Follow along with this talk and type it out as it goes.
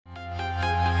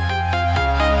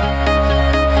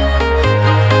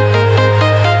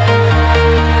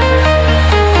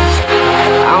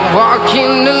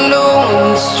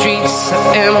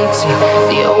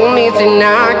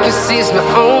see's my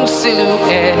own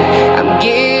silhouette. I'm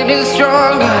getting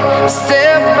stronger,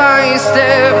 step by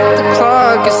step. The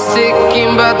clock is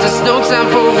ticking, but there's no time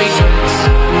for regrets.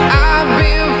 I've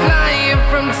been flying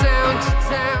from town to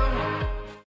town.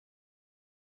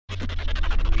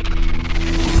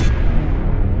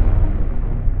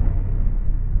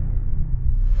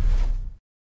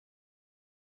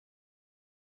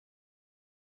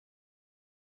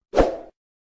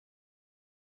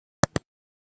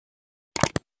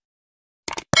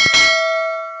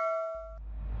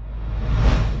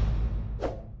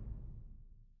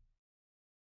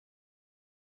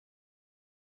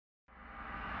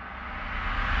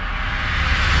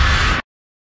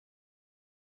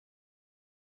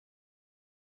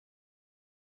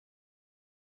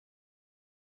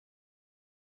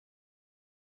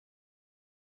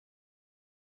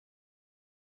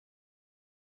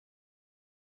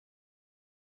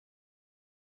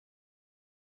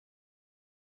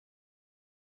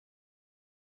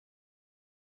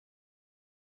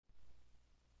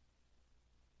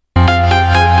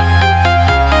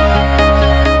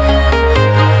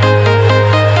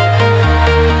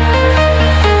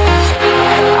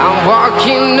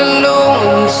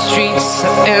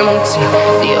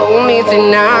 The only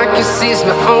thing I can see is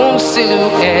my own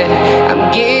silhouette.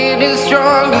 I'm getting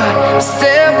stronger,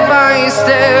 step by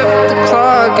step. The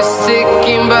clock is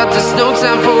ticking, but there's no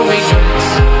time for regrets.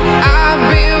 I've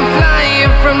been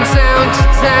flying from town to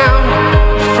town,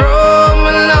 from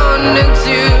London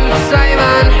to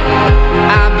Taiwan.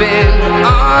 I've been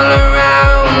all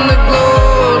around the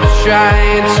globe,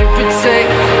 trying to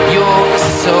protect your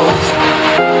soul.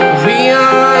 We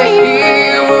are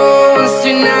heroes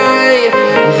tonight.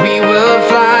 We will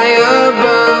fly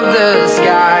above the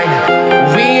sky.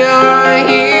 We are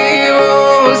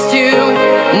heroes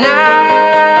tonight.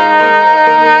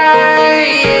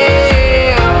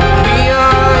 Yeah. We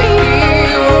are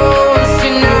heroes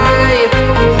tonight.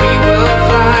 We will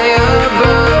fly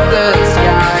above the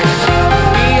sky.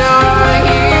 We are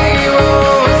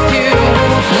heroes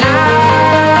tonight.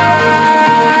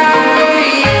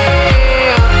 Yeah.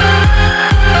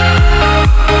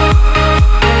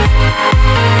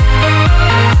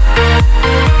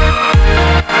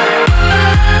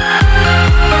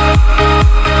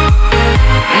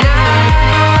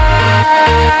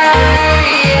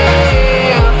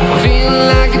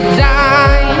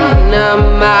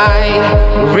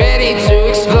 Ready to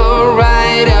explore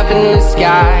right up in the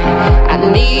sky. I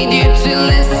need you to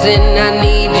listen, I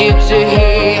need you to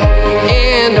hear,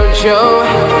 and don't show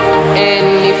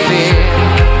any fear.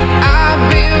 I've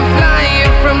been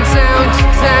flying from town to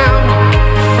town,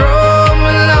 from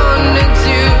London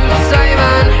to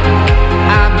Taiwan.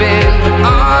 I've been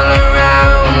all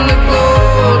around the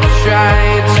globe,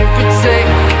 trying to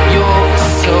protect your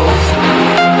soul.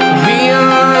 We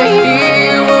are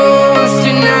heroes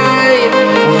tonight.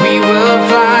 We will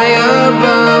fly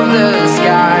above the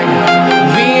sky.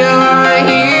 We are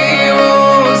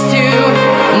heroes tonight.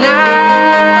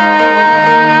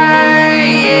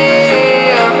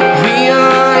 Yeah. We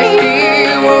are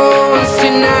heroes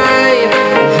tonight.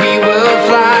 We will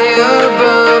fly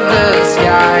above the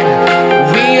sky.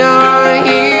 We are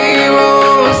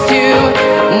heroes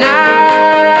tonight.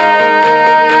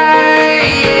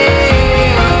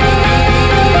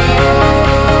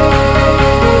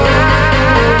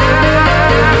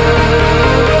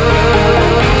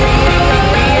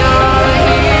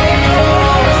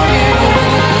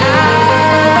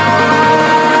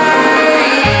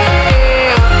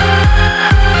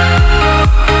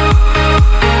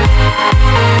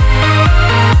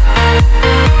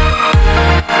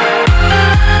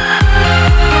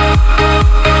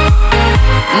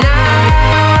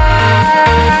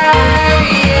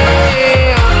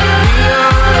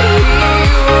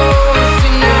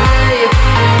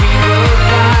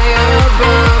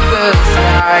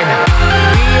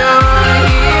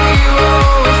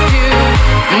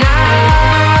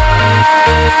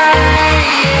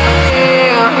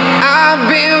 I've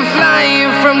been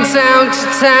flying from town to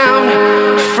town,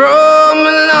 from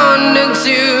London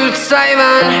to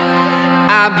Taiwan.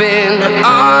 I've been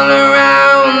all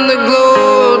around the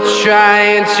globe,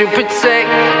 trying to protect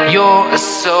your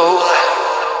soul.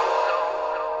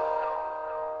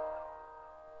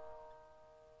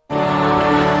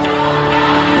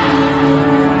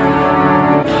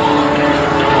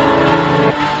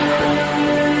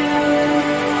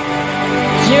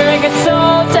 You're a good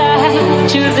soldier,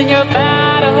 choosing your battles.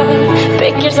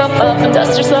 Pick yourself up and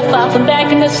dust yourself off and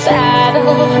back in the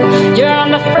saddle. You're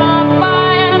on the front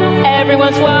line,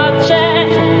 everyone's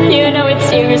watching. You know it's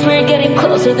serious, we're getting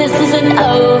closer, this isn't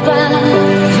over.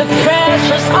 The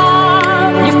pressure's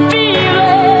on, you feel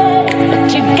it.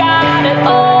 you got it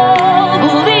all.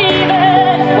 Believe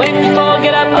it. When you fall,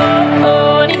 get up, oh,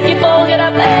 oh. And if you fall, get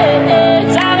up, eh,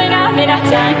 eh. Samina, mina,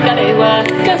 sangalewa.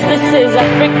 Cause this is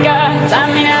Africa.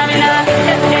 Samina, mina,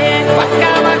 eh, eh.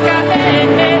 Waka, waka,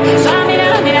 eh, eh. Samina,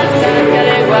 mina,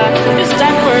 sangalewa. This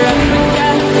time for Africa.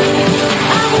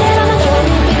 I'm here on a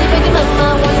journey, biggie, biggie, mama.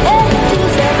 1, 8, 2,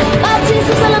 7. My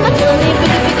Jesus, all on my journey,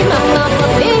 biggie, biggie, mama.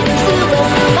 From east to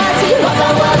west, my team, waka,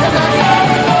 waka, my head.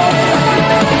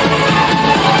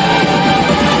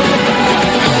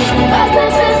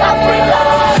 This is Africa.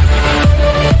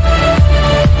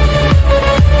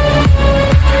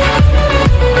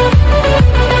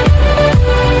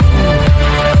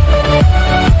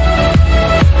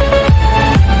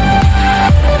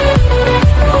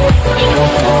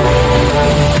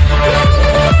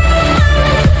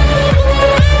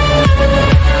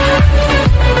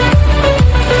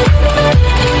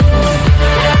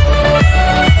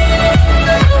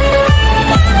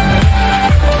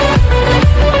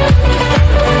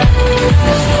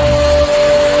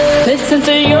 Listen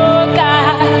to your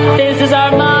God, this is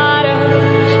our motto.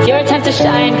 Your time to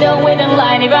shine, don't wait in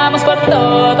line. Y vamos por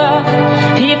todo.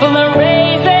 People are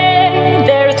raising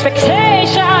their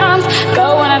expectations. Go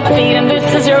on and feed them, this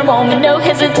is your moment, no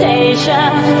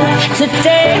hesitation.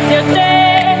 Today's your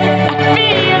day, I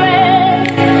feel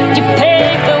it. You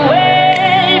pave the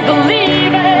way,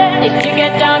 believe it. If you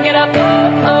get down, get up,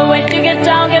 oh, oh. When you get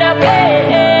down, get up, hey,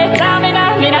 hey.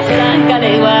 Samina, mina,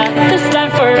 sangalewa. This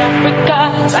time for Africa.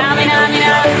 Samina,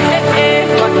 mina, eh, eh.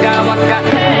 Waka, waka,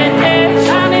 eh, eh.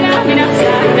 Samina, mina,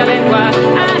 sangalewa.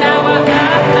 Ana, waka,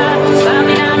 ah.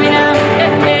 Samina, mina,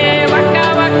 eh, eh. Waka,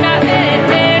 waka,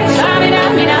 eh, eh. Samina,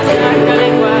 mina,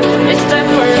 sangalewa. This time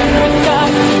for Africa.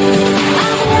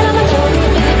 I'm here on my journey,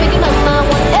 biggie, biggie, mama.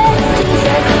 1, 8, 2,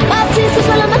 7. My Jesus,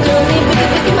 all on my journey, biggie,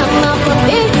 biggie, mama. From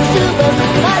east to west,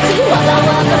 my team, waka,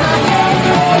 waka, my head.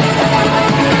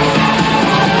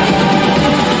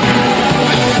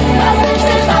 This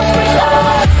is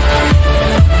Africa.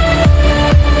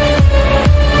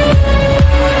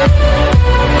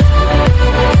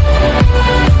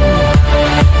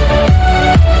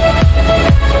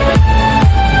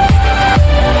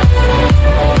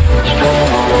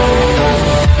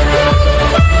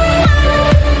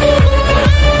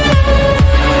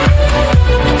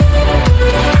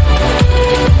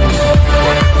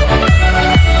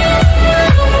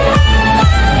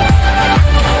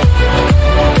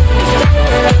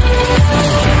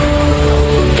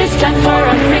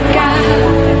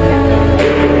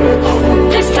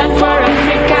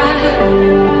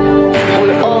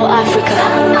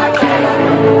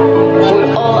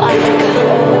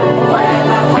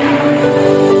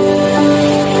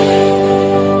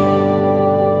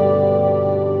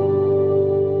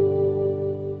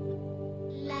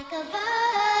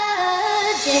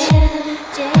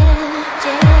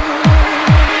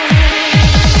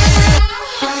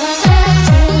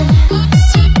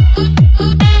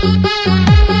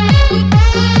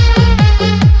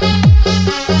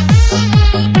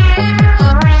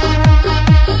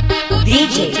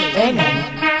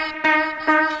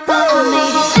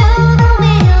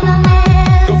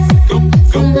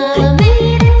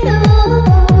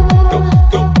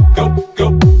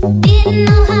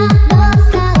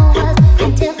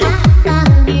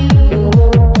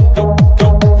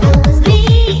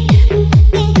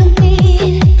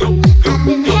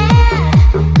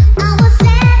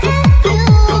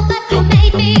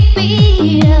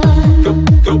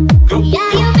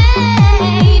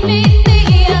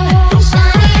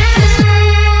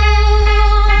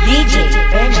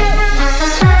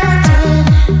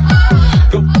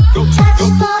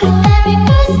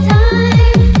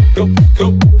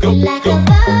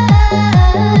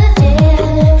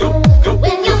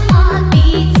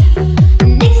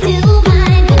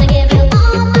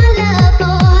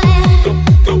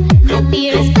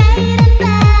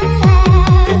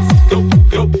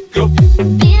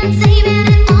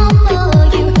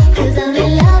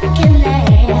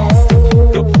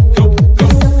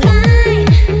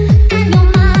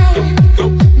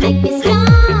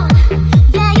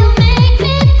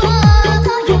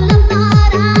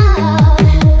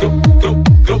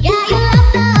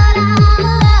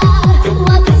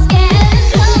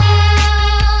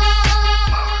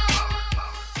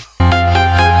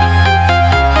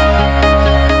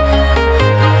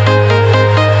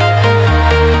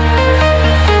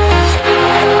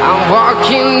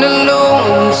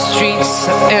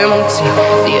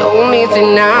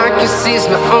 Everything I can see is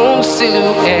my own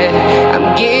silhouette.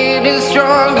 I'm getting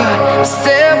stronger,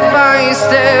 step by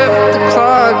step. The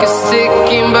clock is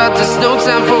ticking, but there's no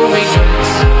time for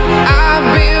regrets. I've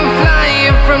been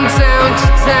flying from town to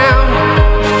town,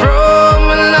 from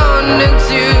London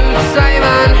to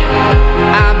Taiwan.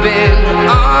 I've been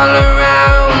all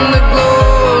around the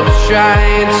globe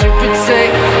trying to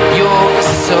protect your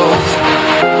soul.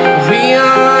 We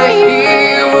are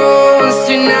heroes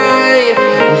tonight.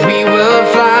 We will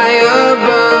fly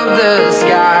above the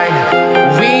sky.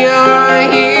 We are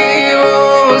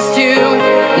heroes tonight.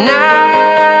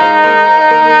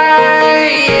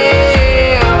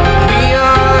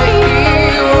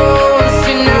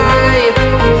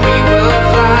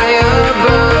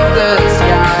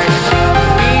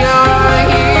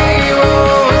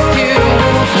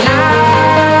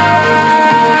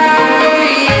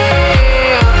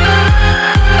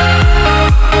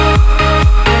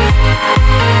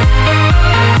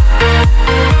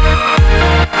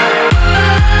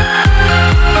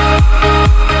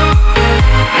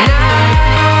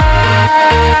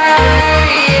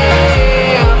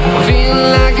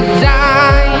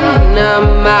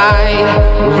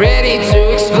 Ready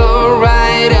to explore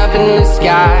right up in the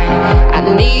sky. I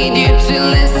need you to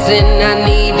listen, I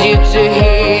need you to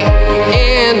hear,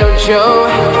 and don't show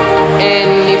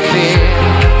any fear.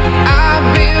 I've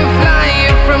been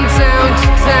flying from town to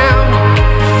town,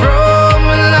 from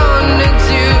London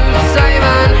to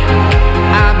Taiwan.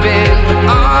 I've been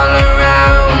all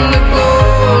around the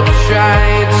globe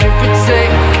trying to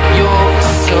protect your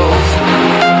soul.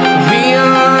 We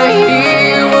are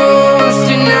heroes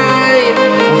tonight.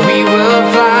 We will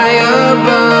fly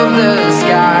above the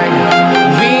sky.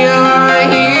 We are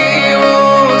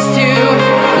heroes tonight.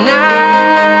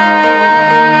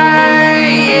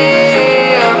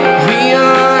 Yeah. We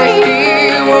are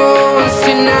heroes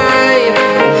tonight.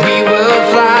 We will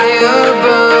fly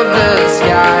above the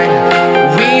sky.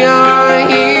 We are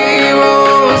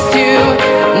heroes tonight.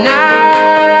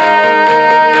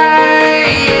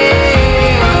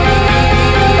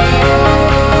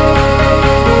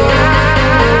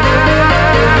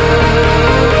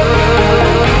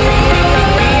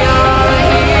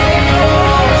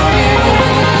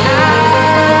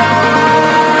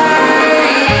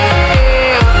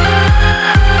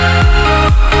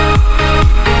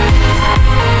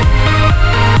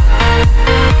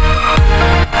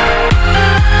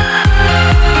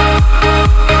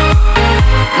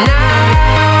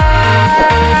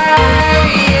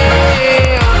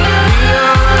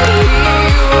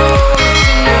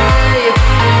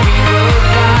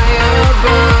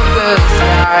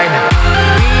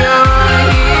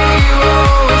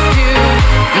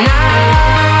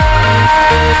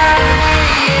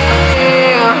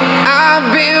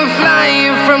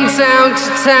 Town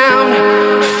to town,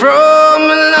 from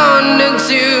London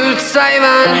to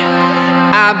Taiwan.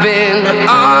 I've been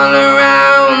all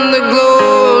around the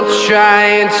globe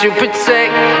trying to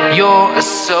protect your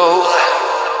soul.